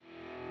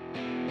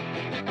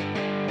Hello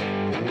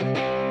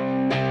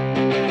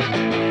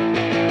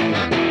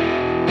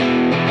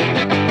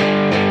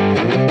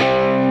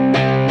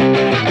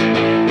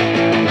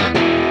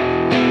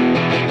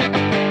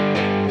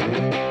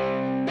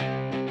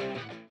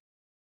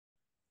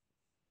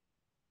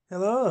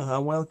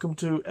and welcome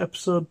to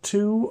episode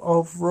 2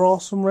 of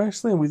Rawsome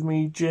Wrestling with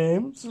me,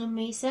 James. And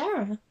me,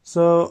 Sarah.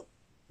 So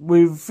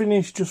we've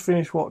just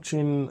finished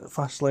watching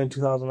Fastlane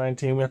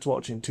 2019. We had to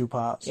watch it in 2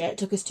 parts. Yeah, it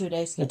took us 2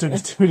 days to It took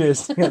us 2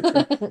 days to get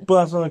through, but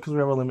that's only because we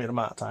have a limited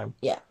amount of time.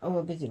 Yeah, and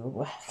we're busy with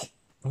work.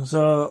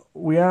 So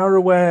we are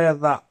aware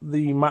that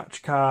the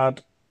match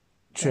card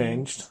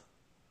changed.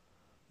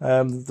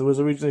 There was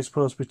originally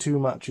supposed to be 2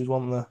 matches,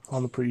 wasn't there,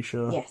 on the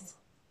pre-show? Yes.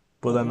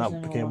 But then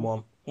that became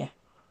 1. Yeah.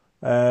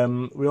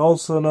 We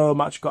also know a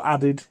match got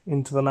added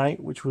into the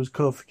night, which was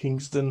Kofi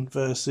Kingston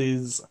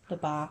versus The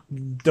Bar.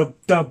 The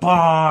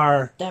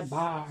Bar. The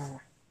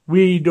Bar.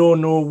 We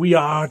don't know, we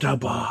are the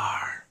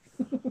Bar.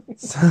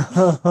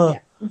 So,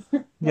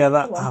 yeah,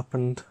 that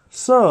happened.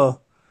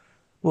 So,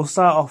 we'll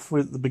start off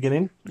with the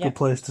beginning. Good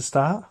place to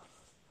start.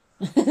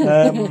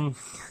 The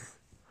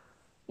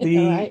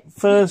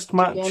first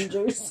match...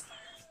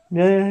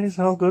 Yeah, it's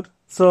all good.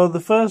 So, the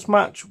first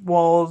match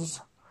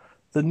was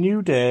The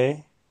New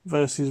Day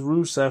versus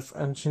Rusev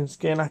and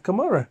Shinsuke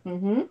Nakamura.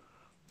 Mm-hmm.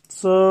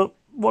 So,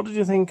 what did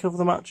you think of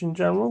the match in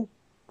general?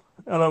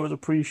 I know it was a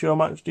pre-show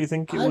match. Do you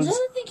think it was... I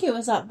don't think it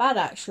was that bad,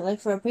 actually,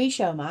 for a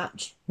pre-show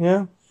match.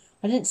 Yeah?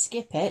 I didn't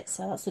skip it,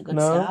 so that's a good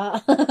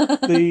No.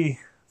 start. The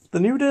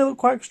New Day looked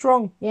quite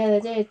strong. Yeah, they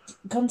did.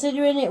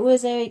 Considering it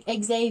was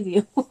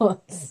Xavier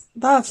Woods.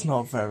 That's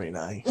not very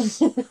nice.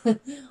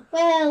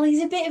 Well,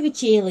 he's a bit of a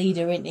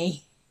cheerleader, isn't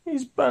he?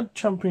 He's had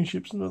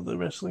championships in the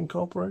Wrestling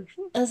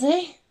Corporation. Is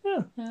he?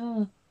 Yeah.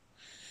 Oh.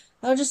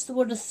 I just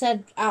would have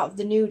said out of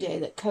the New Day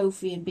that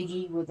Kofi and Big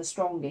E were the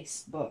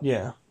strongest, but...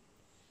 Yeah.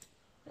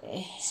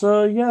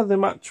 So, yeah, the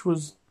match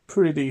was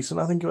pretty decent.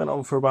 I think it went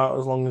on for about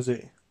as long as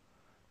it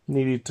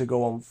needed to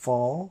go on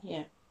for.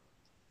 Yeah.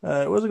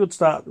 It was a good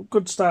start.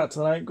 Good start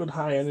tonight. Good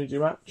high energy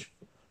match.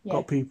 Yeah.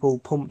 Got people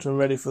pumped and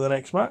ready for the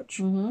next match.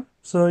 Mm-hmm.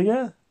 So,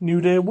 yeah, New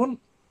Day won.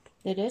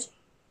 They did.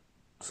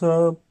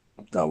 So,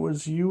 that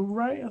was you,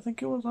 right? I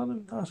think it was.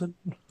 I said...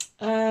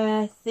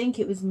 I think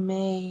it was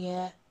me,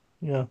 yeah.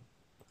 Yeah.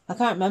 I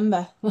can't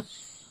remember who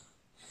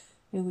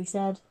we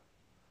said.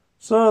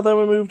 So then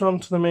we moved on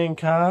to the main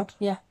card.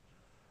 Yeah.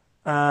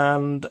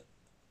 And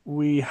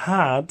we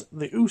had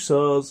the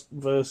Usos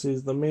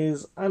versus The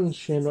Miz and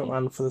Shane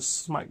McMahon for the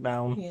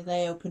SmackDown. Yeah,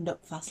 they opened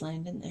up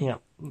Fastlane, didn't they? Yeah,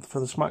 for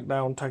the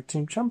SmackDown Tag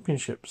Team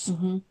Championships.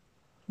 Mm-hmm.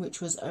 Which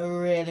was a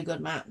really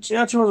good match. It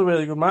actually was a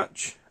really good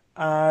match.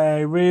 I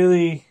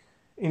really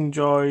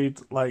enjoyed,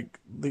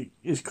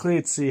 it's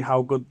clear to see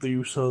how good the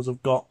Usos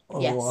have got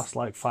over the last,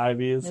 5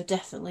 years. They've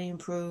definitely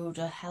improved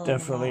a hell of a lot.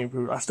 Definitely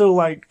improved. I still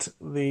liked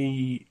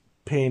the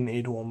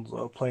painted ones,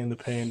 though, playing the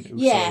paint Usos.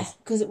 Yeah,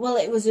 because, it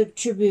was a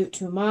tribute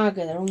to Umaga,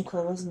 their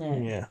uncle, wasn't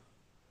it? Yeah.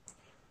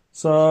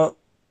 So,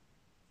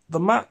 the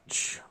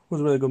match was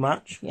a really good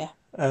match. Yeah.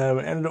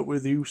 It ended up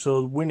with the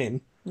Usos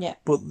winning. Yeah.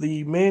 But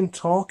the main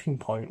talking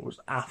point was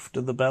after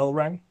the bell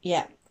rang.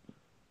 Yeah.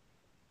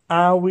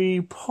 Are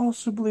we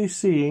possibly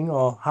seeing,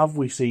 or have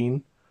we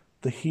seen,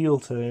 the heel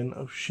turn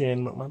of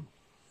Shane McMahon?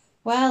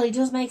 Well, he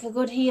does make a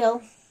good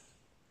heel.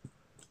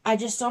 I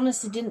just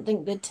honestly didn't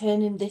think they'd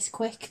turn him this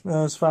quick. That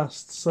was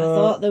fast. So I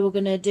thought they were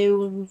going to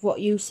do what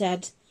you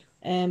said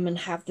and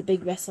have the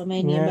big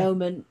WrestleMania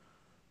moment.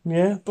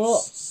 Yeah. But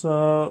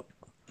so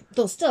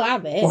they'll still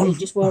have it. It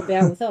just won't be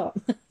how we thought.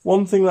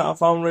 One thing that I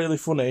found really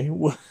funny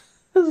was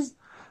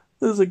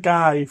there's a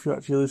guy, if you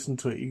actually listen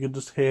to it, you can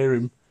just hear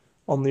him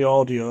on the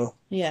audio.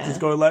 Yeah. He's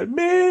going like,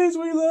 Miz,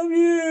 we love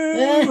you.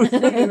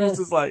 It was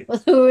just like...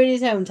 Well, they were in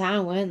his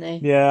hometown, weren't they?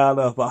 Yeah, I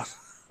know, but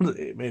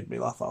it made me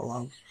laugh out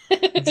loud.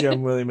 It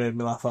genuinely made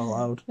me laugh out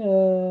loud.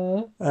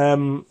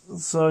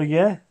 So,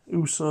 yeah,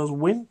 Usos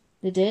win.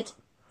 They did.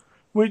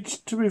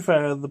 Which, to be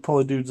fair, they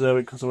probably do deserve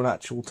it because they're an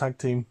actual tag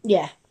team.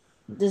 Yeah.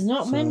 There's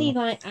not many,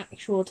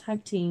 actual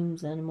tag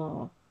teams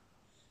anymore.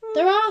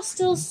 There are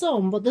still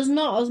some, but there's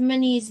not as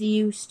many as there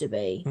used to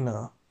be.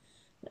 No.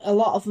 A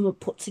lot of them are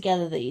put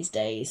together these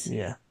days.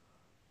 Yeah.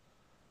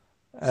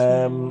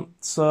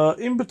 So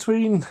in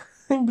between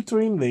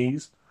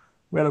these,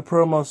 we had a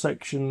promo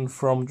section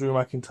from Drew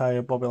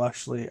McIntyre, Bobby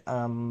Lashley,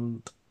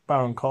 and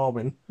Baron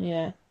Corbin.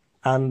 Yeah.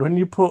 And when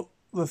you put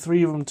the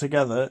 3 of them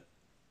together,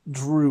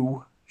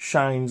 Drew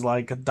shines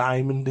like a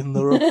diamond in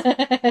the rough.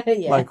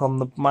 Yeah. Like on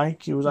the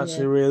mic, he was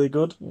actually really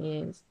good. He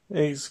is.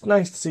 It's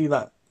nice to see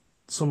that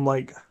some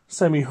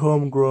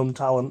semi-homegrown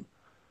talent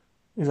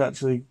is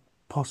actually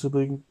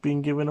possibly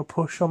being given a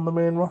push on the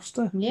main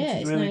roster. Yeah, which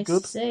is it's really nice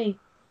good. to see.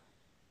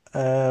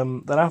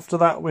 Then after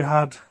that, we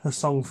had a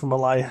song from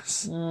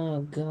Elias.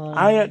 Oh god!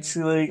 I'm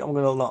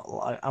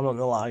not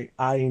gonna lie.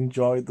 I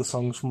enjoyed the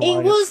songs from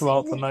Elias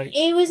throughout the night.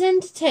 It was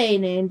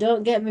entertaining.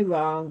 Don't get me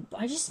wrong, but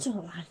I just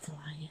don't like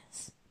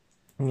Elias.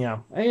 Yeah,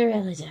 I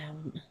really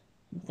don't.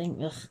 I think,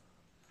 ugh.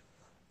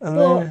 and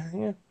But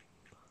yeah.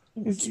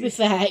 To be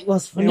fair, it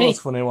was It funny. was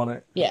funny, wasn't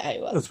it? Yeah,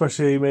 it was.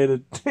 Especially he made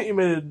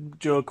a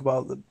joke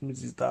about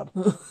Mrs. Dad,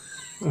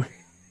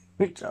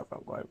 which I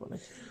found quite funny.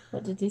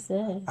 What did he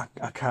say?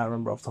 I can't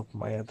remember off the top of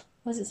my head.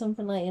 Was it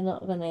something like you're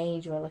not going to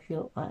age well if you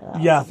look like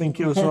that? Yeah, I think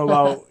it was something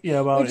about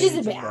which is a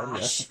aging bit then,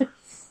 harsh. yeah.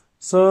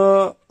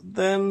 So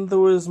then there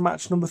was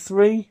match number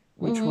 3,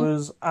 which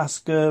was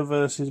Asuka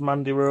versus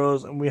Mandy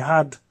Rose, and we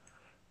had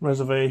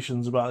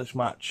reservations about this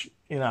match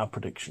in our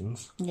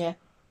predictions. Yeah.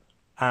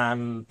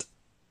 And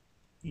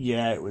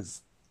yeah, it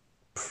was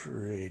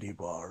pretty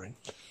boring.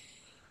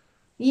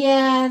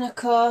 Yeah, and of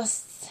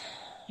course,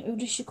 who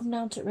does she come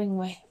down to ring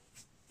with?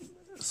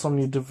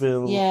 Sonya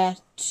Deville. Yeah,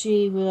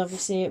 she was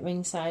obviously at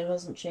ringside,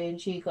 wasn't she? And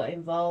she got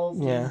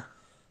involved. Yeah.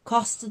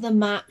 Cost of the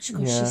match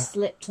because she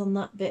slipped on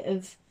that bit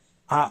of.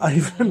 I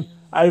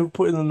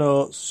put in the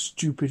notes,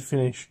 stupid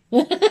finish.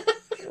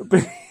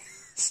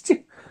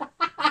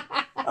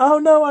 Oh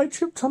no, I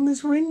tripped on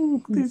this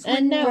ring.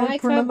 And now I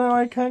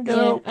can't get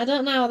up. I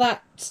don't know how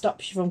that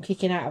stops you from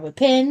kicking out of a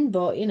pin,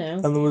 but you know.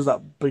 And there was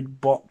that big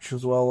botch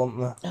as well, wasn't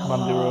there? Oh,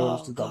 Mandy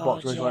Rose did that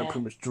botch where she yeah.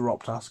 pretty much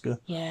dropped Asuka.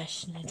 Yeah,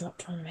 she nearly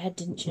dropped her on her head,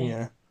 didn't she?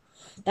 Yeah.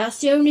 That's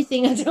the only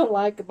thing I don't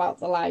like about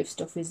the live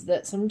stuff is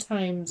that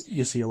sometimes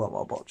you see a lot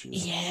more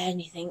botches. Yeah,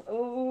 and you think,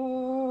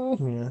 oh.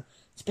 Yeah.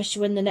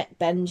 Especially when the neck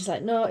bends,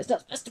 like, no, it's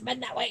not supposed to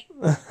bend that way.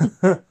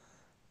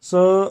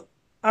 So,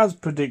 as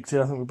predicted,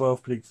 I think we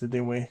both predicted,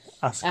 didn't we?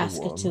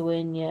 Asuka to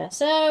win, yeah.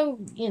 So,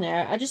 you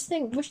know, I just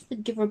think wish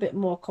they'd give her a bit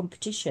more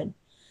competition.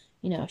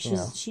 You know,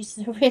 she's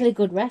a really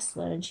good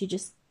wrestler, and she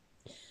just.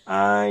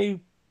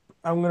 I'm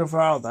going to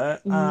throw out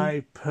there,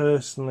 I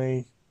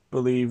personally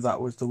believe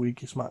that was the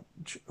weakest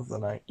match of the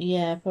night.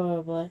 Yeah,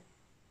 probably.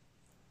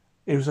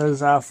 It was,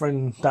 as our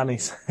friend Danny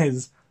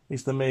says,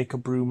 it's the make a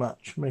brew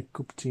match, make a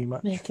cup of tea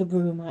match. Make a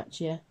brew match,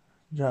 yeah.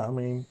 Do you know what I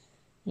mean?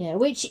 Yeah,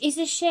 which is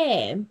a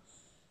shame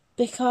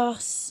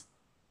because,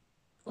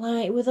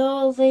 like, with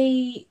all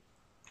the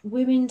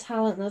women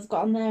talent they've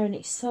got on there, and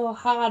it's so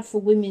hard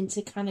for women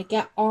to kind of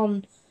get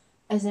on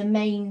as a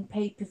main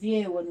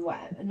pay-per-view and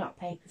whatever, not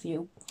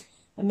pay-per-view,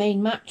 a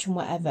main match and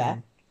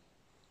whatever.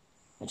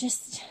 I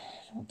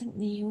don't think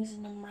they're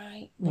using them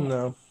right.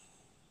 No.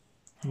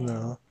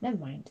 Never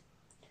mind.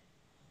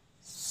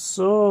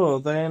 So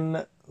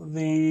then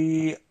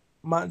the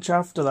match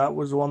after that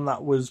was one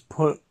that was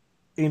put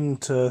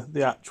into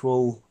the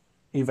actual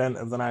event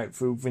of the night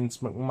through Vince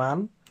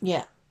McMahon.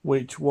 Yeah.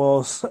 Which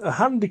was a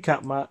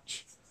handicap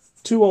match,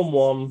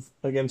 2-on-1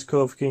 against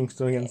Kofi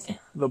Kingston against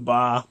The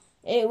Bar.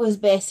 It was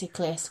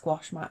basically a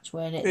squash match,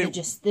 weren't it?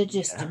 They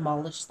just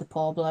demolished the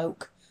poor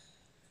bloke.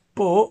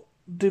 But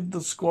did they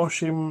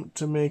squash him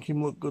to make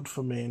him look good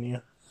for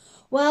Mania?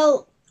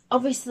 Well,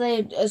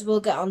 obviously, as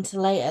we'll get on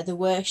to later, they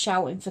were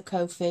shouting for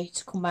Kofi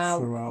to come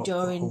out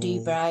during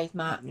D-Bry's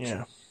match.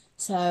 Yeah.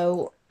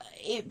 So,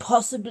 it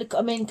possibly...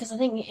 I mean, because I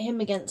think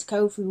him against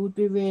Kofi would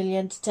be really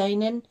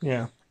entertaining.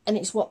 Yeah. And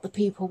it's what the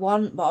people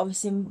want. But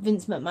obviously,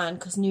 Vince McMahon,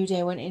 because New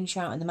Day went in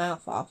shouting the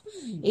mouth off,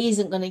 he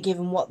isn't going to give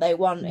them what they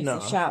want if they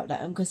shout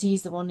at him, because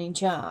he's the one in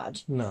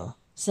charge. No.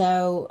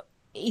 So...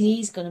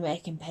 he's going to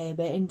make him pay a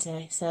bit, isn't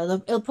he?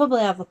 So he'll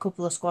probably have a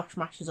couple of squash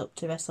matches up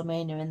to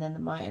WrestleMania, and then they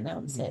might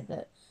announce it.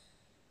 But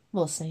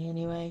we'll see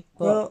anyway.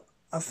 But well,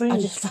 I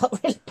just felt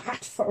really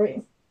bad for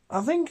him.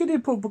 I think he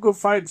did put up a good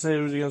fight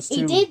series against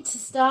He did to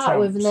start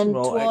with, and then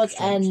towards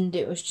the end,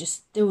 they were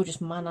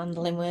just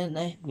manhandling, weren't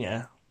they?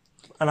 Yeah.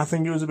 And I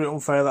think it was a bit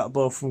unfair that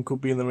both of them could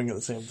be in the ring at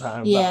the same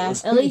time. Yeah,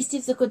 at least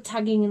if they could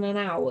tagging in and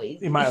out,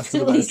 he might have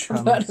at least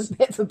had a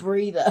bit of a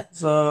breather.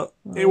 So,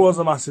 it was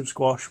a massive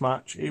squash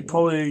match. It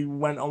probably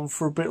went on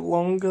for a bit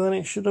longer than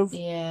it should have.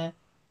 Yeah.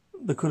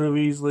 They could have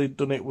easily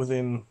done it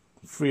within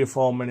 3 or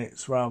 4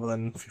 minutes rather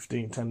than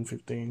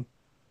 15.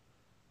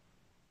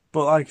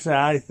 But like I say,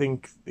 I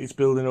think it's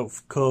building up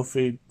for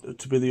Kofi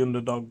to be the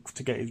underdog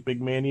to get his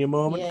big Mania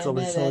moment, because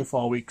obviously it's only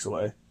 4 weeks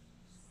away.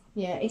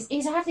 Yeah,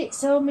 he's had it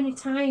so many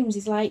times.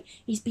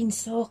 He's been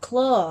so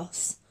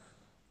close,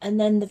 and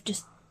then they've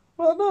just.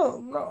 Well,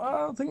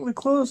 no, I think the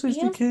closest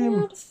he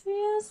came.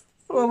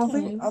 Well,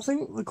 I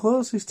think the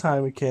closest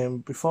time he came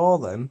before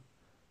then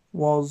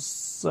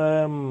was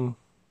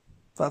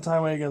that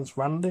time against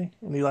Randy,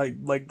 and he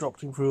like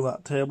dropped him through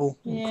that table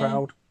in the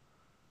crowd.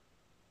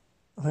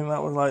 I think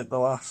that was like the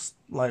last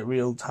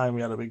real time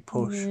he had a big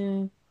push.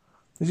 Yeah.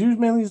 He's used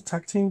mainly as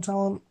tag team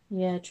talent.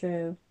 Yeah,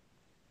 true.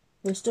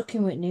 We're stuck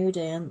in with New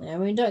Day, aren't they? I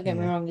mean, don't get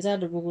me wrong, he's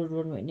had a good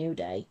run with New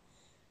Day,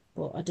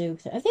 but I do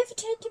think... Have they ever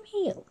turned him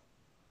heel?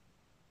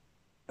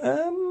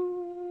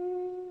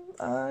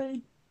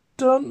 I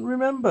don't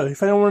remember.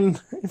 If anyone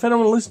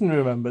listening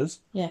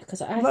remembers, yeah,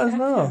 because let us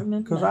know,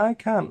 because I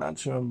can't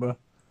actually remember.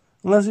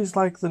 Unless it's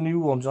like the new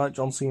ones, like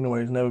John Cena,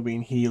 where he's never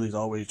been heel, he's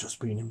always just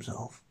been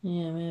himself.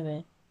 Yeah,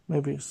 maybe.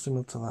 Maybe it's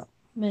similar to that.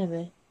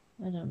 Maybe.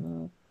 I don't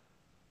know.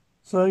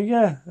 So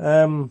yeah,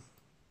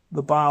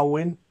 the Bar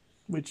win.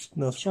 Which,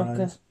 no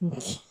surprise.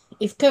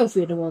 If Kofi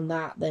had won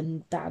that,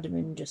 then that'd have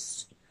been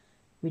just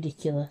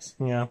ridiculous.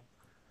 Yeah.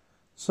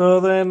 So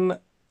then,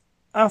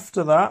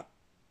 after that,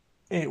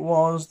 it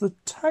was the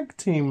tag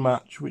team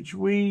match, which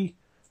we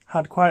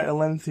had quite a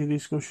lengthy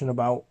discussion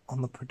about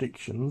on the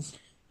predictions.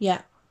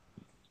 Yeah.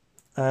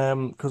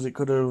 Because it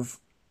could have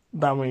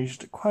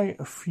damaged quite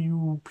a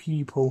few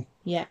people.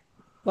 Yeah.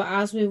 But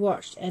as we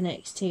watched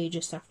NXT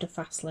just after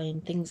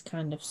Fastlane, things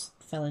kind of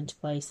fell into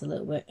place a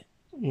little bit.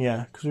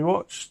 Yeah, because we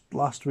watched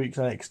last week's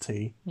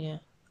NXT. Yeah.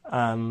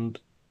 And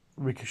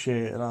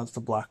Ricochet and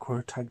Aleister Black were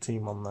a tag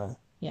team on there.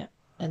 Yeah.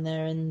 And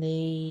they're in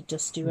the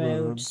Dusty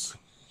Rhodes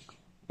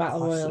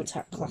Battle Royal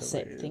Tag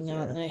Classic thing,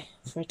 aren't they?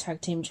 For a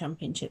tag team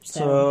championship.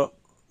 So,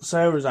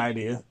 Sarah's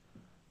idea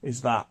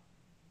is that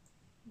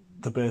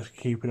they're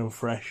basically keeping them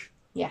fresh.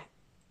 Yeah.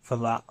 For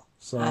that.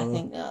 So I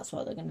think that's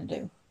what they're going to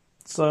do.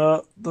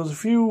 So, there's a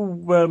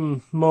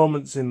few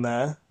moments in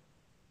there.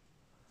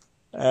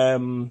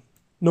 Number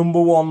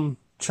one,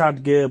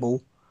 Chad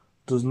Gable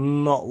does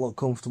not look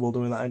comfortable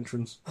doing that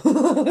entrance.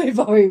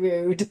 Very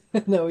rude.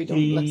 No, he don't.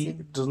 He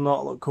does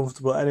not look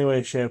comfortable in any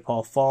way, shape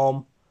or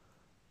form.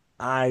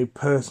 I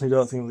personally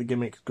don't think the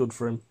gimmick's good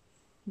for him.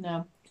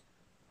 No.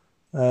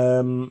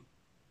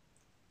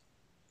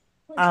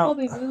 It's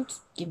Bobby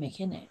Roode's gimmick,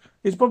 isn't it?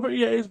 It's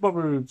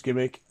Bobby Roode's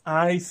gimmick.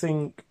 I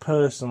think,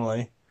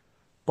 personally,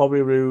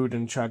 Bobby Roode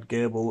and Chad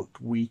Gable looked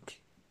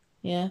weak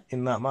in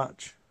that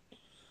match.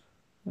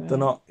 Right. They're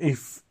not...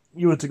 If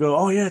you were to go,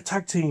 oh yeah,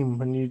 tag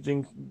team, and you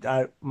think...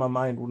 my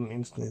mind wouldn't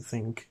instantly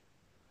think...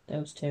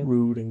 Those two.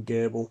 Roode and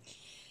Gable.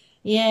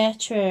 Yeah,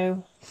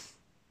 true.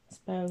 I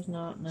suppose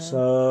not, no.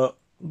 So...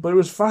 But it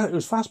was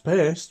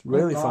fast-paced,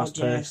 really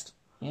fast-paced.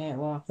 Yeah, it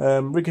was.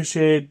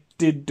 Ricochet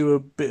did do a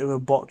bit of a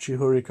botchy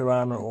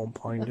hurricane at one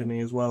point, didn't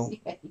he, as well?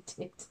 Yeah, he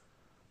did.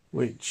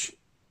 Which,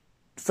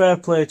 fair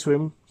play to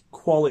him,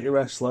 quality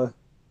wrestler.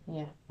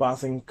 Yeah. But I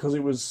think because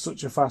it was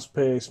such a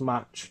fast-paced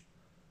match,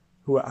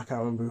 I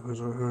can't remember who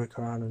was a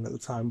hurricane at the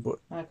time, but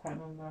I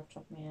can't remember off the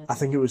top of my head. I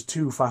think it was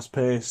too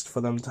fast-paced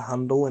for them to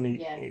handle, and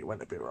he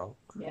went a bit wrong.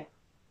 Yeah.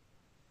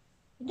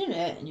 It didn't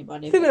hurt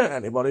anybody. But yeah, I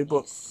know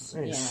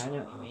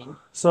what you mean.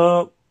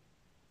 So,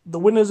 the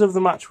winners of the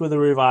match were the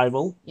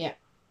Revival. Yeah,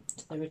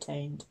 so they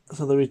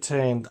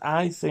retained.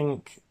 I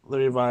think the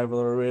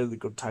Revival are a really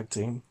good tag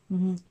team.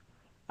 Mm-hmm.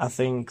 I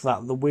think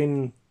that the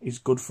win is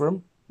good for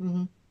them.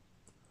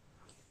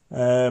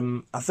 Mm-hmm.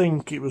 I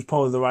think it was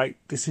probably the right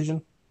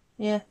decision.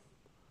 Yeah.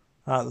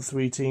 Out of the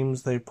three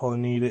teams, they probably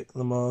need it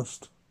the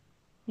most.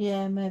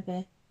 Yeah,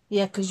 maybe.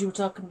 Yeah, because you were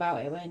talking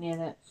about it, weren't you?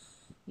 That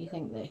you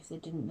think that if they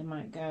didn't, they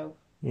might go.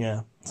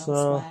 Yeah.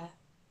 Elsewhere. So,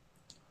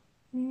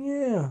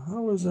 yeah,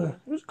 it was a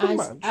good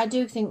match. I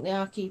do think they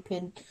are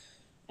keeping.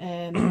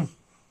 I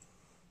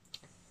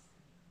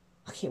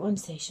keep wanting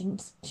to say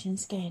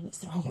Shinsuke, and it's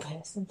the wrong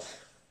person.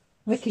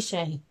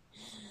 Ricochet.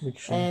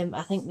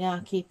 I think they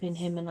are keeping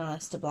him and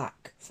Aleister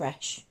Black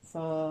fresh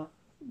for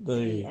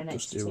the NXT,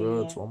 Dusty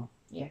Rhodes one.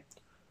 Yeah.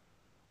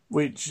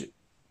 Which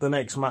the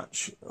next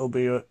match will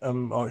be, or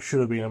it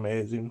should have been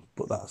amazing,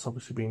 but that's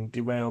obviously been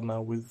derailed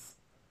now with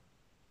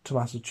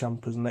Tommaso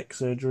Ciampa's neck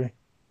surgery.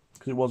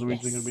 Because it was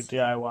originally going to be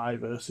DIY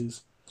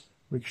versus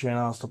Ricochet and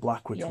Aleister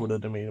Black, which would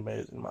have been an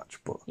amazing match.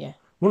 But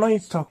we're not here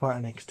to talk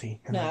about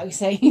NXT. No, you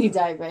say you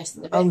digress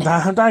a bit. I'm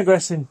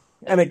digressing.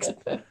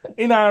 NXT,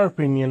 in our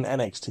opinion,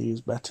 NXT is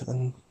better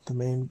than the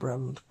main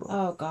brand. But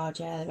oh God,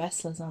 yeah, the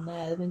wrestlers on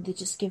there. I mean, they're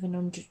just giving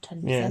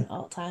 110%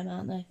 all the time,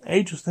 aren't they?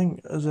 I just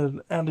think, as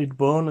an added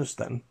bonus,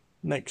 then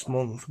next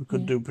month we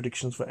could do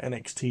predictions for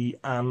NXT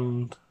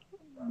and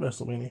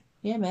WrestleMania.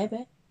 Yeah,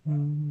 maybe.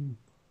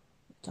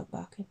 Dog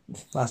barking.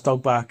 That's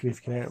dog barking if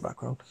you can hear it in the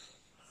background.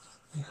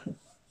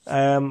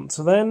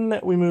 So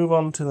then we move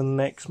on to the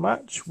next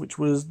match, which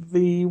was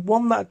the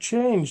one that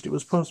changed. It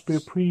was supposed to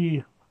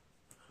be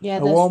a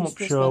warm-up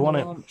show, wasn't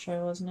it? Warm-up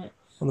show, wasn't it?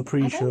 On the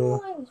pre-show. I don't know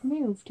why it was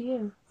moved, do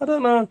you? I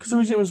don't know, because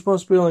originally it was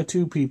supposed to be only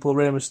two people,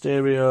 Rey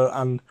Mysterio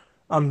and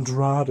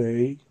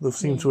Andrade. They've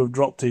seemed to have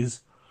dropped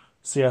his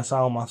CS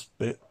Almas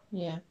bit.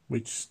 Yeah.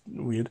 Which is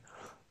weird.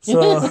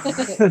 So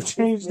they've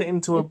changed it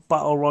into a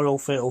Battle Royal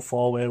Fatal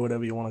 4-Way,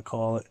 whatever you want to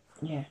call it.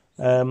 Yeah.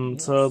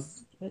 So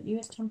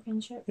US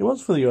Championship? It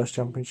was for the US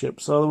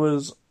Championship. So there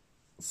was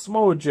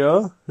Samoa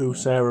Joe, who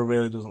Sarah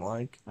really doesn't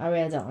like. I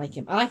really don't like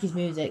him. I like his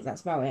music,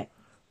 that's about it.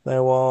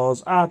 There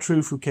was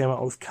R-Truth, who came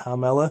out with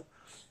Carmella,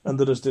 and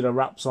they just did a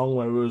rap song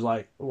where it was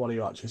like, what are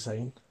you actually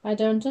saying? I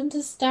don't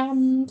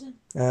understand.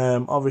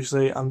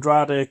 Obviously,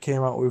 Andrade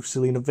came out with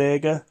Selena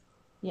Vega.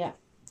 Yeah.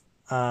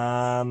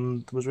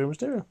 And there was Rey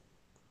Mysterio.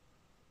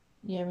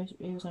 Yeah,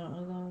 he was out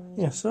with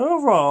that. Yeah, so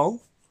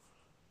overall,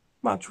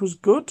 match was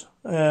good.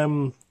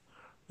 The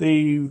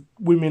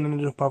women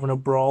ended up having a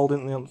brawl,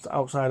 didn't they,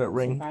 outside at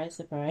ring.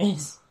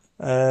 Surprise.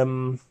 There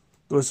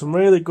were some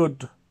really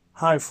good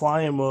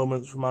high-flying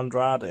moments from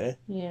Andrade.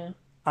 Yeah.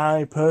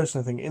 I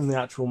personally think in the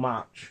actual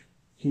match,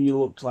 he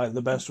looked like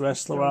the best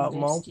wrestler out of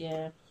them all.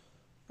 Yeah.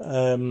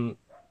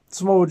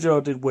 Samoa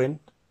Joe did win.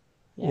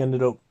 Yeah. He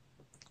ended up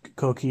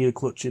Coquina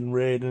clutching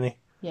Ray, didn't he?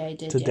 Yeah, he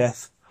did. To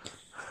death.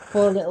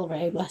 Poor little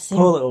Ray, bless him.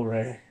 Poor little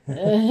Ray.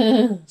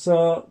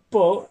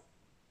 But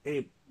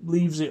it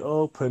leaves it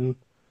open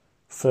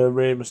for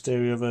Rey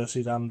Mysterio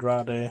versus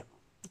Andrade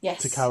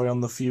to carry on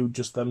the feud,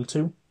 just them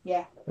two.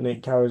 Yeah. And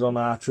it carries on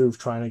R-Truth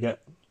trying to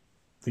get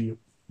the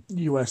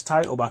US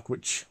title back,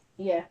 which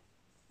Yeah.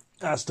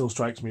 that still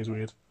strikes me as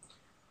weird.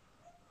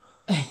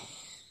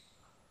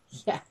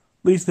 Yeah. At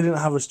least they didn't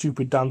have a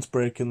stupid dance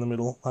break in the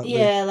middle. Like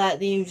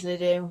they usually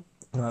do.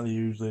 Like they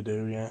usually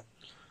do, yeah.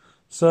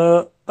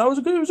 So that was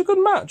it was a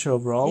good match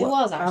overall. It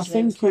was actually.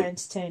 It was quite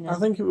entertaining. I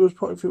think it was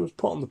if it was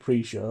put on the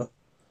pre-show,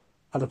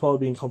 I'd have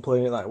probably been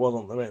complaining that it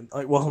wasn't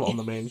on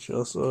the main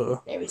show.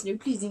 So there is no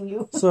pleasing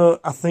you. So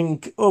I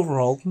think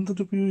overall the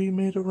WWE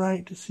made a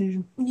right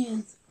decision.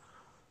 Yes.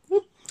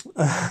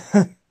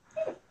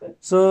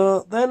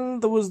 So then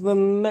there was the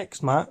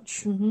next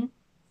match, Mm-hmm.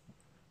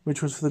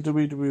 which was for the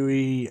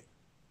WWE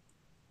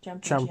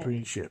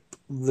Championship,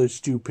 the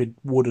stupid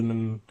wooden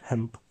and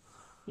hemp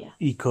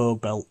eco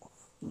belt.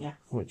 Yeah.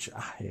 Which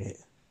I hate.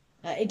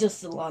 It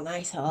does look like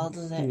nice at all,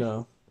 does it?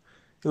 No.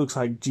 It looks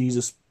like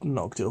Jesus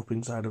knocked it up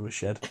inside of a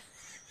shed.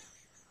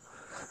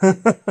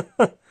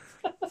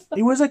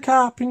 He was a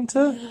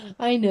carpenter.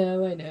 I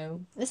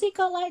know. Has he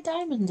got like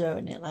diamonds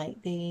on it?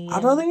 Like the.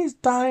 I don't think it's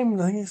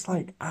diamond. I think it's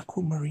like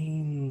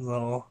aquamarines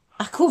or.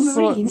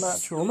 Aquamarines?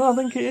 Natural. No, I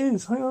think it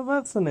is. I think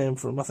that's the name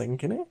for him, I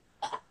think, isn't it?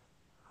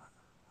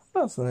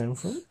 That's the name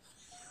for him.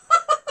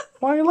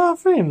 Why are you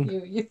laughing?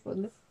 You're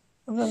funny.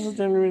 That's a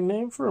genuine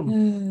name for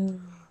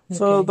him.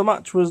 So the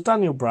match was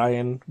Daniel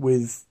Bryan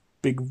with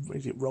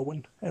is it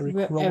Rowan? Eric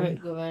Rowan?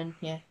 Eric Rowan,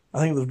 yeah. I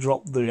think they've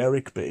dropped the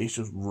Eric bit, it's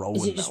just Rowan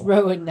now. Is it just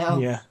Rowan now?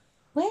 Yeah.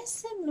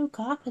 Where's Luke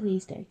Harper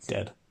these days?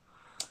 Dead.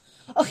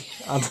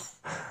 Okay.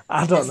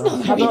 I don't know.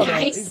 Not very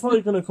nice. He's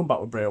probably going to come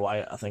back with Bray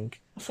Wyatt, I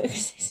think.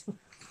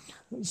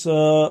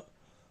 So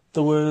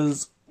there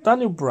was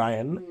Daniel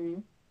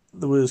Bryan,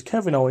 there was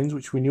Kevin Owens,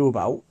 which we knew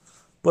about,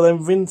 but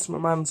then Vince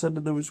McMahon said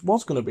that there was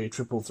going to be a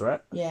triple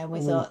threat. Yeah,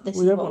 we thought this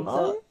is what we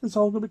thought. It's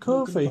all going to be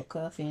Kofi. Put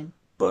Kofi in.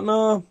 But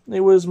no, it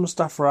was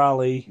Mustafa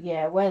Ali.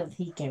 Yeah, where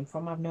he came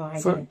from, I've no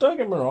idea. Don't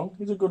get me wrong,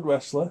 he's a good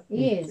wrestler.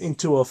 He is. In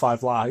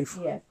 205 Live.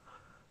 Yeah.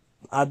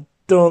 I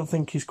don't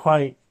think he's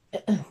quite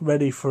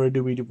ready for a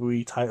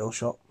WWE title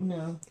shot.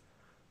 No.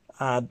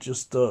 I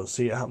just don't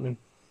see it happening.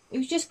 It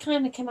was just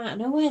kind of came out of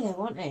nowhere though,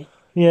 wasn't it?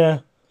 Yeah,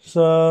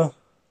 so...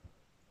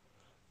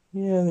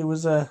 Yeah, it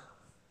was a...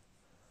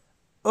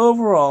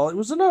 Overall, it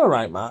was an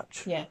alright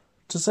match. Yeah.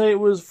 To say it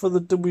was for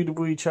the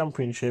WWE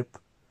Championship,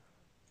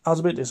 I was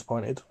a bit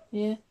disappointed.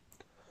 Yeah.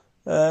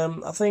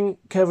 I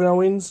think Kevin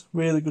Owens,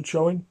 really good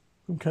showing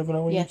from Kevin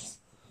Owens. Yes.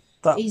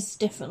 He's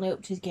definitely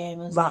upped his game,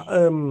 hasn't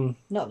he?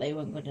 Not that he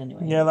weren't good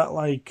anyway. Yeah, that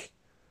like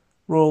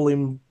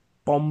rolling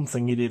bomb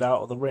thing he did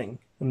out of the ring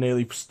and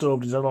nearly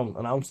stoved his head on an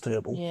announce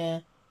table. Yeah.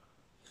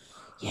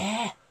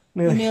 Yeah.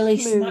 Nearly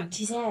smacked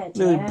his head.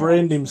 Nearly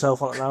brained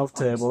himself on an announce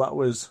table. That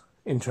was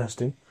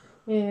interesting.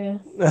 Yeah.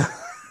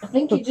 I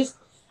think the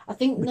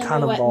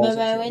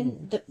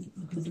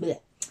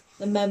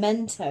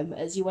momentum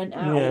as you went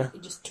out,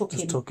 it just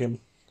took him.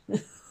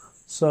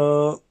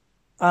 So,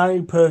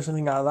 I personally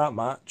think out of that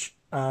match,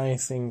 I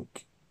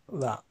think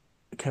that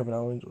Kevin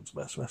Owens was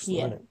the best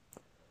wrestler in it.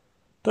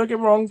 Don't get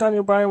me wrong,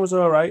 Daniel Bryan was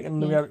alright,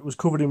 and it was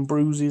covered in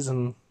bruises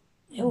and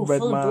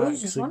red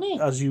marks,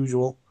 as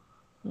usual.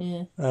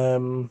 Yeah.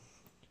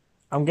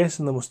 I'm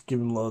guessing they must give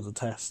him loads of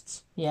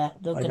tests. Yeah,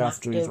 they're going to have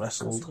to he's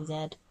wrestled. His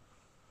head.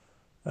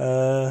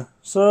 So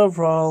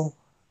overall,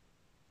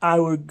 I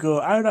would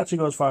actually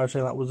go as far as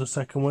saying that was the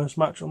second worst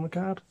match on the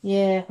card.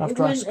 Yeah, it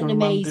wasn't an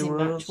amazing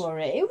match for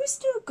it. It was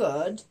still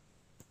good.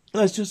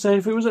 Let's just say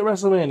if it was at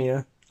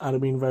WrestleMania, I'd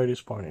have been very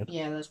disappointed.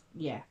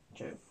 Yeah,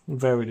 true.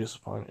 Very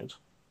disappointed.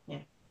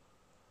 Yeah.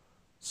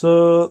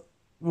 So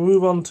we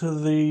move on to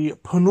the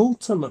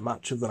penultimate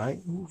match of the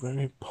night. Ooh,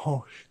 very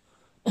posh.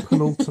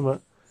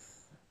 Penultimate.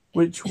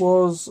 Which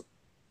was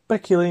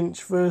Becky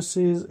Lynch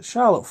versus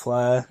Charlotte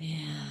Flair.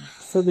 Yeah.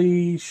 For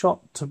the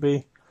shot to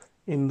be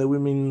in the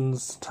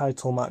women's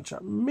title match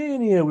at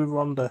Mania with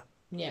Ronda.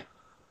 Yeah.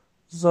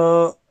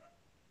 So,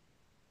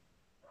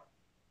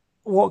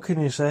 what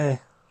can you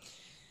say?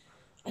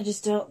 I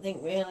just don't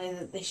think really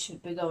that this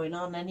should be going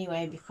on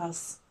anyway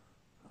because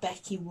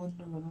Becky won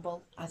the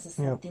Rumble, as I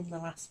said in the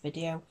last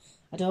video.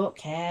 I don't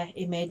care.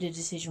 He made a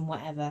decision,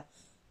 whatever.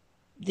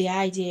 The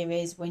idea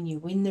is when you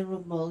win the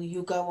Rumble,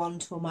 you go on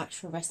to a match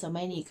for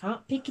WrestleMania. You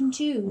can't pick and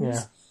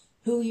choose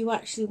who you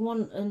actually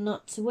want and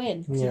not to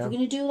win. Because if you're going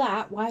to do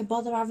that, why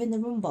bother having the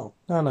Rumble?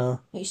 I know.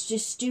 It's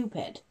just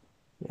stupid.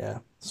 Yeah.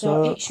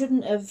 So it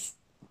shouldn't have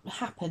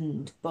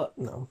happened, but...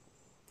 No.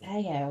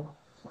 Hey-ho.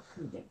 What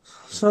can we do?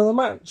 So the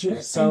match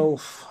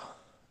itself,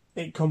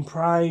 it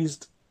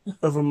comprised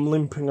of them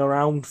limping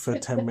around for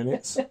 10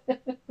 minutes.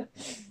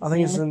 I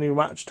think it's a new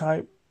match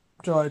type.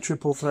 Do you like a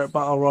triple threat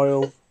battle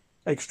royal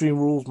Extreme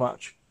Rules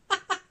match?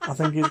 I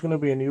think it's going to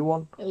be a new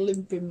one. A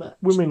limping match.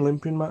 Women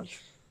limping match.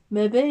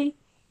 Maybe.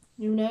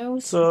 Who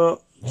knows?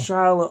 So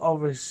Charlotte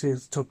obviously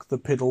took the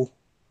piddle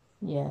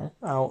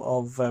out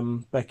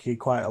of Becky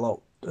quite a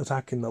lot,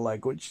 attacking the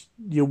leg, which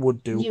you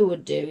would do. You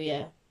would do,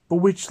 yeah. But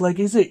which leg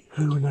is it?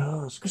 Who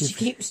knows? Because she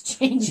keeps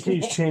changing She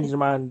keeps changing her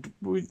mind.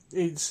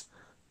 It's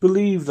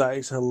believed that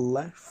it's her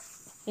left.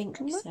 I think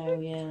so,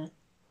 yeah.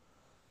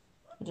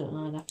 I don't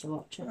know, I'd have to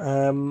watch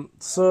it.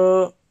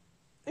 So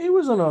It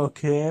was an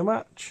okay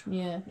match.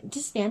 Yeah,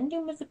 just the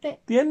ending was a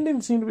bit. The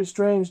ending seemed a bit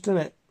strange,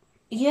 didn't it?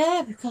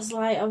 Yeah, because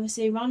like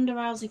obviously Ronda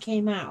Rousey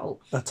came out,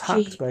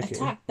 Attacked she Becky.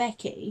 attacked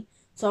Becky,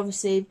 so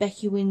obviously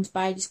Becky wins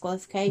by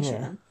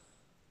disqualification.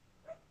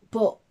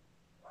 But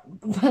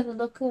by the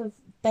look of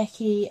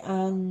Becky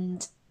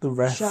and The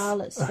ref.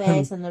 Charlotte's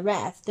face and the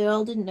ref, they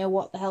all didn't know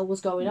what the hell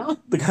was going on.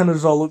 They kind of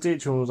just all looked at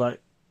each other and was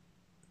like,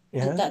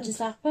 yeah. Did that just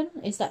happen?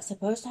 Is that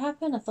supposed to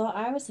happen? I thought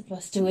I was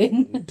supposed to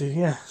win.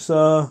 Yeah,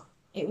 so...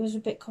 It was a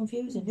bit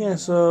confusing. Yeah,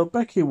 so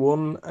Becky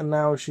won, and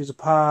now she's a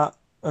part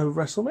of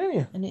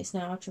WrestleMania. And it's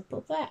now a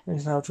triple threat. And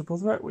it's now a triple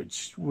threat,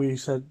 which we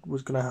said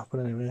was going to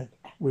happen anyway.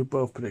 We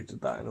both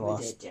predicted that in the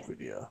last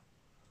video.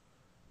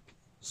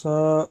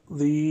 So,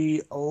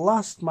 the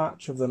last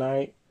match of the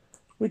night,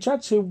 which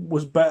actually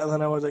was better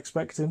than I was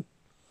expecting.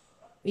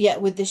 Yeah,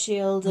 with the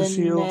Shield The and...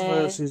 Shield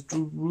versus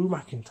Drew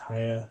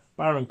McIntyre,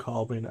 Baron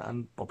Corbin,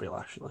 and Bobby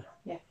Lashley.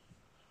 Yeah.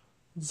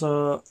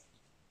 So,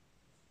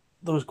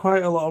 there was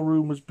quite a lot of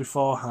rumours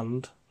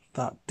beforehand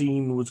that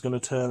Dean was going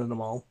to turn on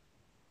them all.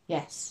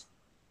 Yes.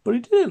 But he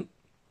didn't.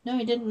 No,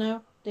 he didn't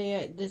know.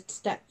 They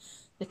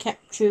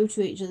kept true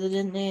to each other,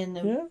 didn't they?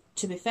 And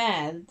to be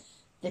fair,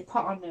 they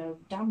put on a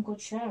damn good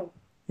show.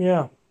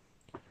 Yeah.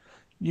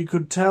 You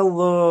could tell,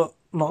 though,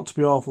 not to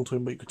be awful to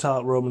him, but you could tell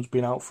that Roman's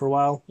been out for a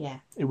while. Yeah.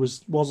 It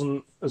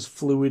wasn't as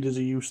fluid as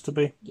he used to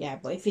be. Yeah,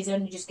 but if he's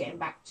only just getting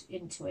back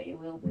into it, he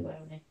will be,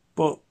 won't he?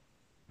 But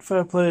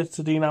fair play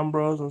to Dean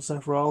Ambrose and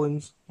Seth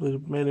Rollins. They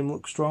made him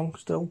look strong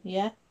still.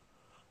 Yeah.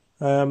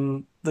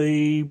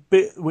 The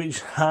bit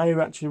which I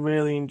actually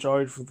really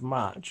enjoyed for the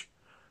match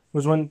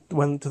was when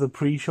went to the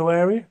pre-show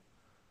area.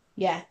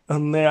 Yeah.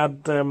 And they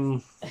had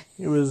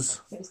it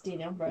was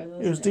Dean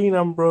Ambrose. It was Dean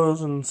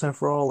Ambrose and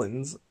Seth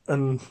Rollins,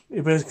 and he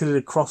basically did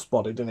a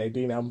crossbody, didn't he?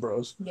 Dean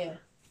Ambrose. Yeah.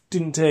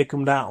 Didn't take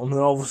him down, and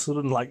all of a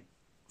sudden, like,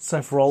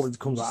 Seth Rollins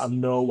comes out of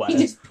nowhere. He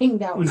just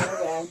pinged out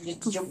nowhere and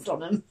just jumped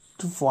on him.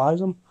 Just flies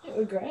him. It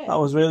was great. That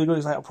was really good.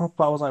 It's like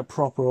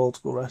proper old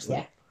school wrestling.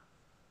 Yeah.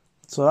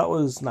 So that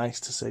was nice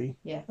to see.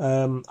 Yeah.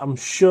 I'm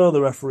sure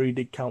the referee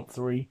did count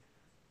 3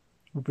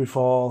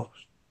 before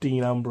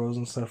Dean Ambrose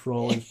and Seth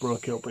Rollins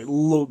broke it up. It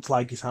looked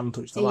like his hand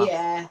touched the mat.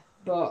 Yeah,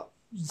 but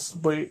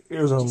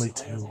it was only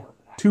 2.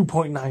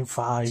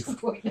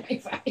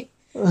 2.95.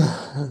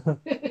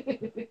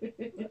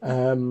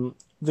 2.95.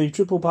 The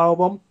triple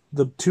powerbomb.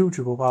 The 2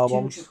 triple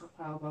powerbombs. 2 triple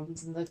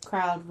powerbombs, and the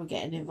crowd were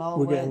getting involved.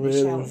 We're getting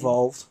really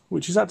involved,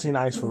 which is actually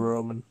nice for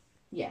Roman.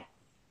 Yeah.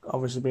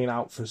 Obviously, being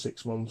out for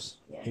 6 months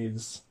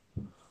is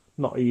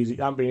not easy. It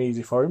hasn't been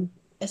easy for him.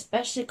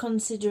 Especially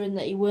considering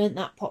that he weren't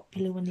that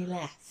popular when he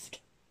left.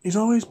 He's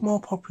always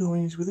more popular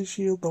when he's with the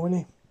Shield, though,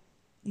 isn't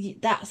he?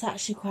 That's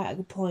actually quite a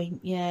good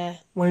point, yeah.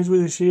 When he's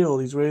with the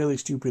Shield, he's really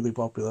stupidly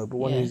popular, but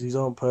when he's his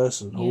own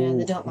person...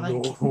 they don't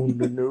like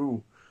him.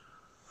 No.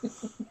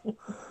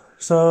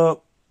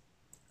 So,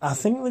 I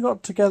think they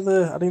got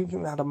together... I didn't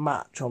think they had a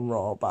match on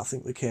Raw, but I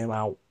think they came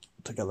out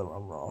together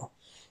on Raw.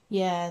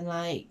 Yeah,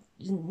 and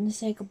didn't they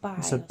say goodbye?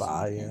 They said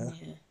bye, yeah.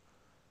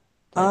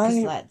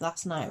 Like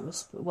last night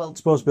was... Well, it's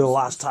supposed to be the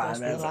last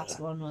time ever. The last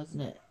one,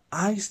 wasn't it?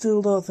 I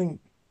still don't think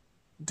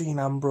Dean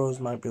Ambrose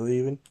might be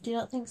leaving. Do you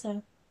not think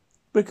so?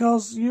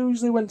 Because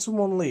usually when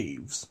someone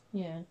leaves...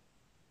 Yeah.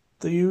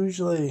 They're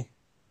usually...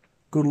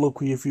 Good luck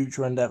with your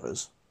future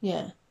endeavours.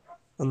 Yeah.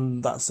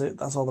 And that's it.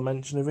 That's all the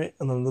mention of it.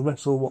 And then they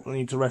wrestle what they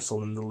need to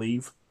wrestle and they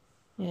leave.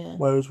 Yeah.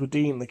 Whereas with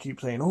Dean, they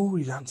keep saying, oh,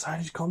 he hasn't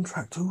signed his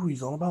contract. Oh,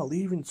 he's all about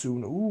leaving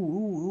soon.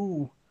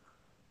 Ooh.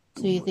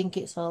 So you think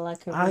it's all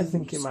like a ruse? I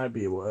think it might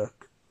be a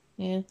work.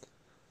 Yeah.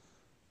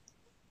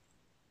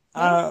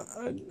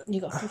 You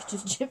got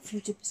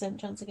 50%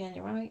 chance of getting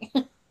it right.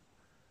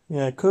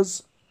 Yeah,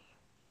 because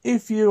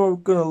if you're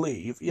going to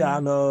leave,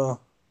 I know,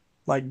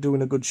 like,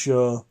 doing a good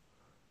show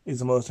is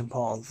the most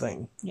important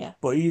thing. Yeah.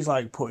 But he's,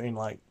 like, putting,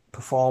 like,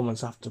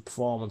 performance after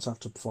performance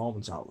after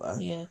performance out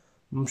there. Yeah.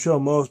 I'm sure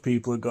most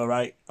people would go,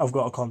 right, I've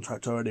got a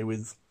contract already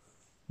with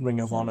Ring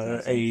of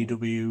Honor,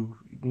 AEW,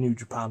 New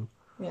Japan.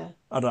 Yeah.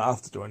 I don't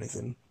have to do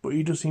anything. But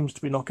he just seems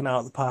to be knocking out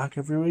of the park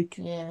every week.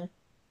 Yeah.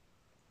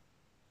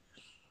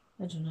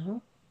 I don't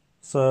know.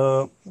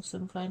 So... We'll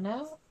soon find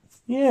out.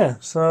 Yeah,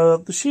 so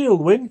the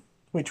Shield win,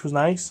 which was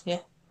nice. Yeah.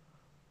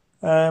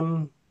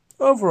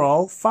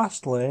 Overall,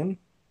 Fastlane,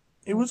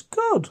 it was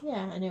good.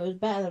 Yeah, and it was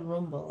better than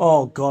Rumble.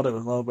 Oh, God, it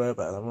was a lot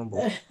better than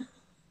Rumble.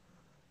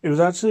 It was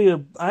actually...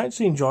 I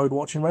actually enjoyed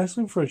watching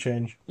wrestling for a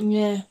change.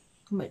 Yeah,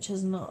 which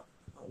has not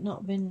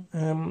been...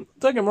 Don't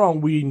get me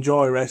wrong, we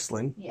enjoy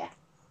wrestling. Yeah.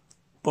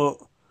 But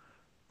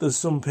there's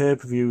some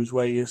pay-per-views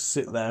where you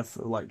sit there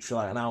for like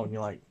an hour and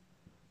you're like,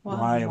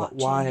 why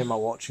am I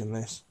watching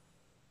this?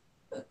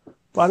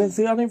 But I didn't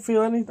feel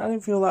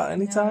that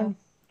any time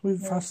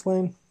with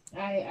Fastlane.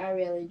 I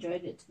really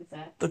enjoyed it, to be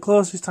fair. The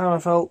closest time I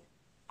felt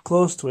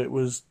close to it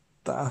was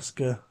the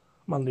Asuka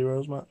Mandy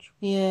Rose match.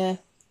 Yeah.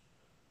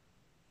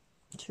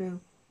 True.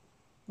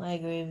 I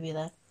agree with you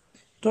there.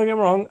 Don't get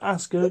me wrong,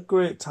 Asuka,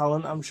 great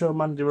talent. I'm sure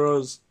Mandy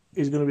Rose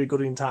is going to be good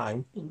in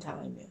time. In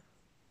time, yeah.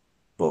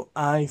 But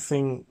I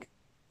think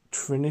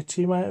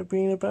Trinity might have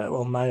been a better...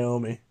 Well,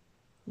 Naomi.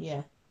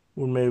 Yeah.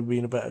 would maybe be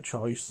a better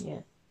choice.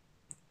 Yeah.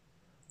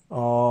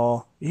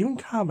 Or even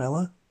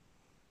Carmella.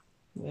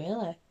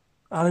 Really?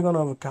 I'd have gone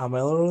over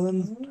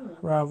Carmella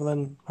rather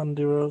than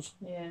Mandy Rose.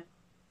 Yeah.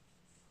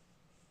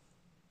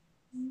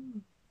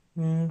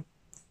 Yeah.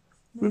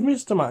 We've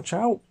missed a match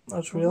out,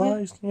 I just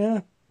realised.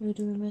 Yeah. Who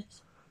do we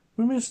miss?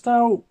 We missed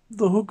out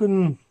the Hug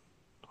and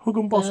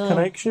Boss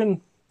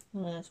connection.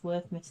 Well, that's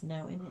worth missing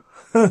out, isn't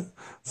it?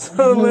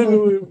 So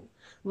maybe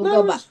we'll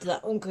go back to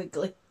that one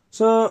quickly.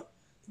 So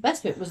the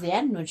best bit was the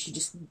end when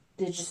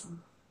they just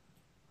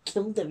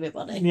killed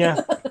everybody.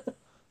 Yeah.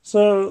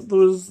 So there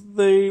was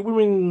the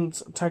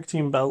women's tag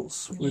team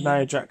belts with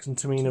Nia Jax and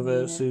Tamina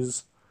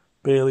versus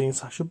Bayley and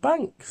Sasha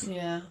Banks.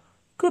 Yeah.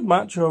 Good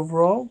match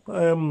overall.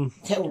 They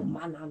were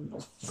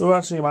manhandled. They were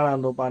actually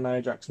manhandled by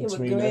Nia Jax and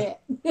Tamina.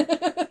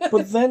 Great.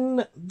 But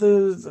then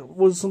there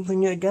was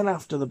something again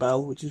after the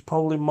bell, which is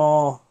probably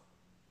more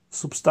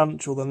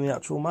substantial than the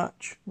actual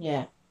match.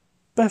 Yeah.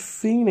 Beth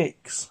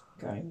Phoenix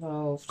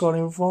got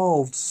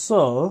involved.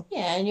 So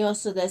yeah, and you're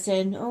also there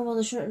saying, "Oh well,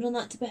 they shouldn't have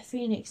done that to Beth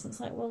Phoenix." And it's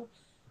like, well,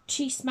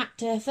 she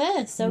smacked her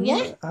first, so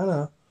yeah. I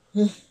know.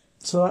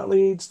 So that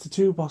leads to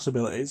two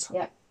possibilities.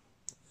 Yeah.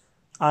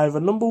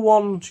 Either number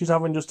one, she's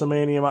having just a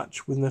Mania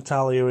match with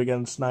Natalya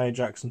against Nia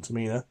Jax and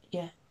Tamina.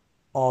 Yeah.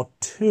 Or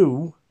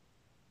two,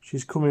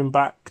 she's coming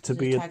back to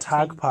be a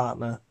tag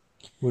partner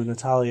with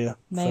Natalya.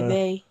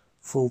 Maybe.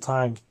 Full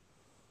time.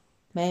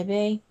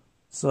 Maybe.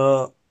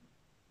 So,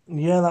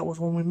 yeah, that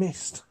was one we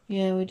missed.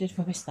 Yeah, we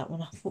miss that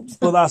one off.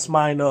 But that's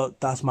my note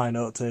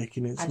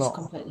taking. It's I not. just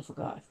completely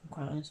forgot, if I'm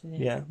quite honest with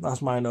you. Yeah,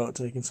 that's my note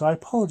taking. So I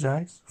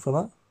apologise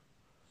for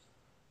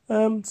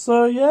that.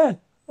 So yeah.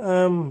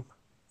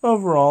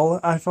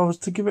 Overall, if I was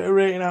to give it a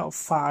rating out of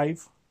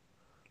 5,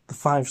 the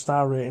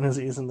 5-star rating as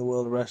it is in the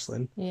world of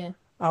wrestling, yeah,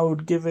 I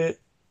would give it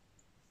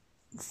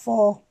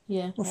 4.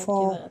 Yeah, a I'd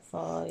 4. give it a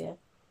 4, yeah.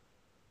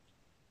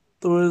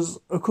 There was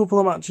a couple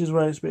of matches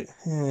where it's a bit,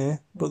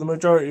 but the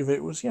majority of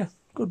it was,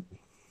 good.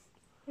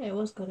 Yeah, it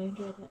was good, I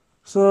enjoyed it.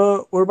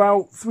 So, we're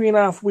about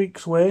 3.5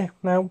 weeks away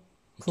now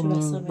from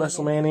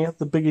WrestleMania,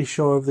 the biggest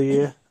show of the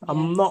year. Yeah.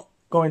 I'm not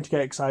going to get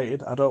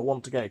excited. I don't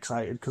want to get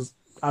excited because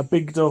I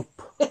bigged up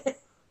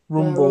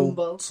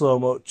Rumble so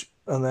much,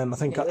 and then I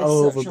think I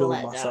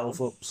overbuilt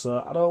myself up,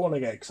 so I don't want to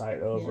get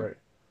excited over it.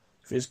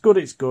 If it's good,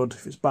 it's good.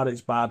 If it's bad,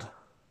 it's bad.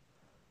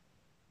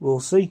 We'll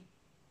see.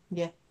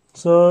 Yeah.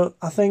 So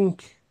I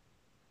think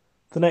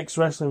the next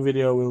wrestling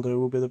video we'll do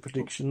will be the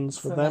predictions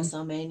for them.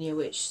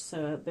 WrestleMania, so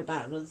it'll be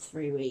about another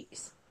 3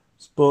 weeks.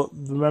 But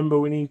remember,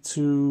 we'll need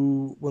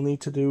to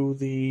do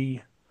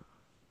the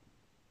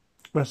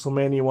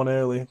WrestleMania one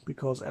early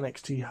because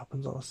NXT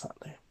happens on a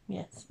Saturday.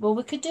 Yes. Well,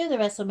 we could do the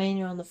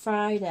WrestleMania on the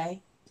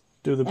Friday.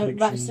 Do the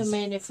predictions.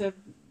 WrestleMania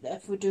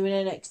if we're doing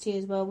NXT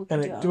as well. We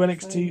could do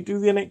NXT. Do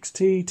the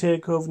NXT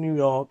Takeover New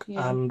York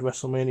and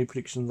WrestleMania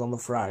predictions on the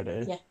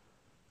Friday. Yeah.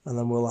 And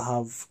then we'll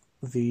have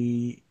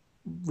the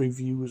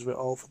reviews of it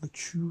all for the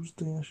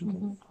Tuesday, I should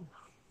think.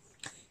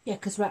 Yeah,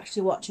 because we're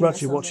actually watching. We're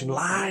actually watching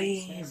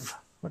live.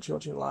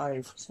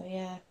 So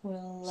yeah,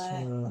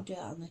 we'll do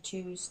that on the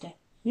Tuesday.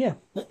 Yeah.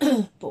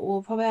 But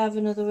we'll probably have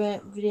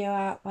another video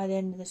out by the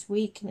end of this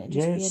week, and it'll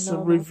just be a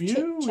normal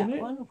chit-chat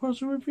one. It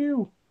was a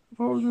review.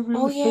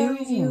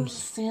 Review of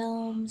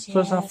films. So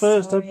it's our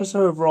first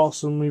episode of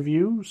Awesome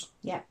Reviews.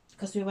 Yeah,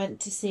 because we went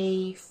to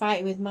see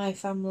Fight With My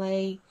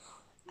Family.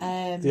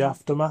 The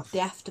Aftermath.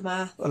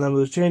 And then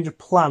with a change of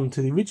plan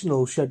to the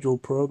original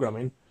scheduled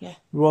programming. Yeah.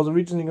 We was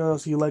originally going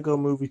to see Lego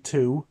Movie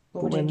 2.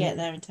 But we didn't get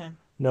there in time.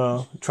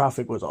 No,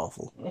 traffic was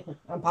awful.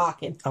 And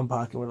parking.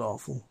 Was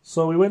awful.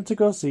 So we went to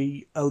go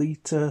see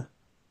Alita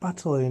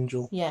Battle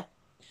Angel. Yeah.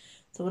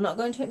 So we're not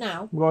going to it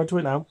now. We're going to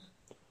it now.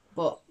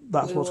 But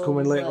that's what's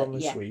coming later on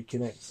this week,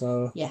 innit?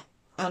 So yeah.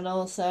 And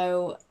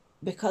also,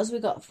 because we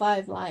got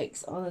 5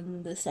 likes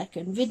on the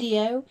second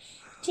video,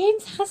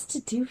 James has to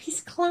do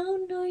his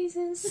clown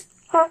noises.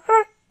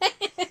 There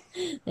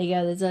you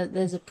go.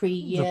 There's a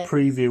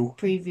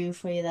preview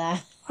for you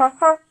there.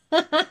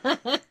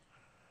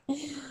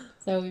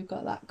 So we've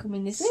got that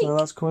coming this week. So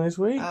that's coming this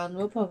week. And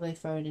we'll probably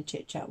throw in a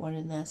chit-chat one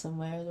in there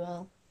somewhere as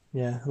well.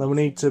 Yeah, and then we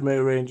need to make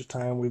a range of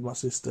time with my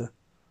sister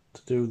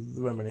to do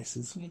the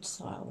reminiscences. You just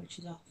sort out which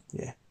is off.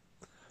 Yeah.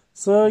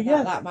 So,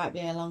 yeah. That might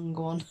be a long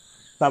one.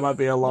 That might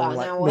be a long,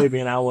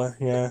 maybe an hour,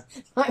 yeah.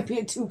 Might be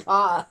a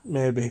 2-part.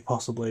 Maybe,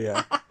 possibly,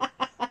 yeah.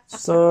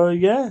 So,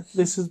 yeah,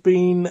 this has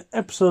been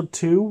episode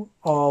 2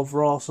 of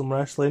Rawsome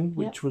Wrestling,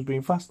 which was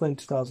being Fastlane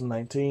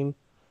 2019.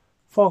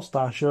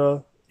 4-star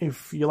show.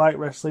 If you like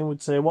wrestling,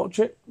 we'd say watch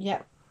it.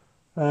 Yeah.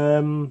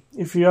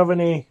 If you have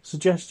any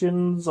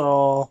suggestions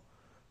or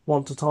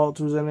want to talk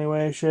to us in any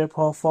way, shape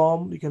or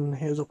form, you can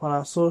hit us up on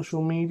our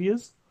social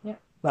medias. Yeah.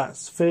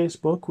 That's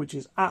Facebook, which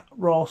is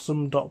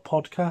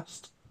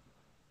 @rawsome.podcast.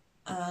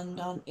 And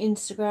on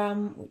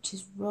Instagram, which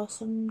is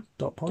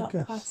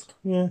rawsome.podcast.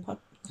 Yeah. I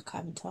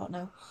can't even talk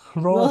now.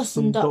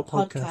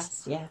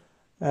 Rawsome.podcast. Yeah.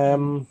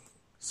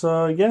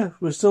 So, yeah,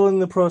 we're still in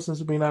the process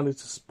of being added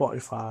to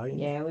Spotify.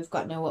 Yeah, we've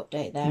got no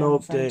update there. No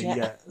update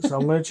yet. So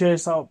I'm going to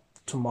chase that up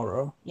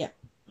tomorrow. Yeah.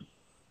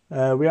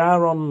 We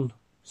are on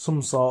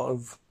some sort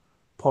of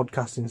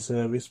podcasting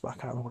service, but I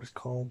can't remember what it's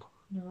called.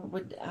 No,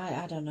 but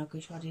I don't know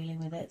because you're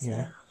dealing with it.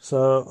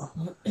 So.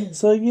 Yeah.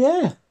 So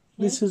yeah.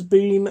 This has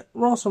been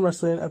Raw Some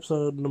Wrestling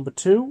episode number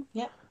 2.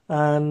 Yep.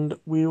 And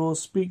we will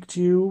speak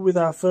to you with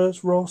our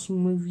first Raw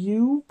Some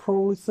review,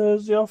 probably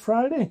Thursday or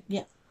Friday.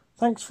 Yep.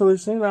 Thanks for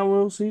listening, and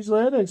we'll see you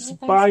later.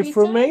 Yeah, bye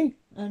from me.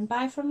 And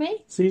bye from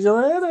me. See you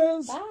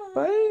later. Bye.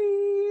 Bye.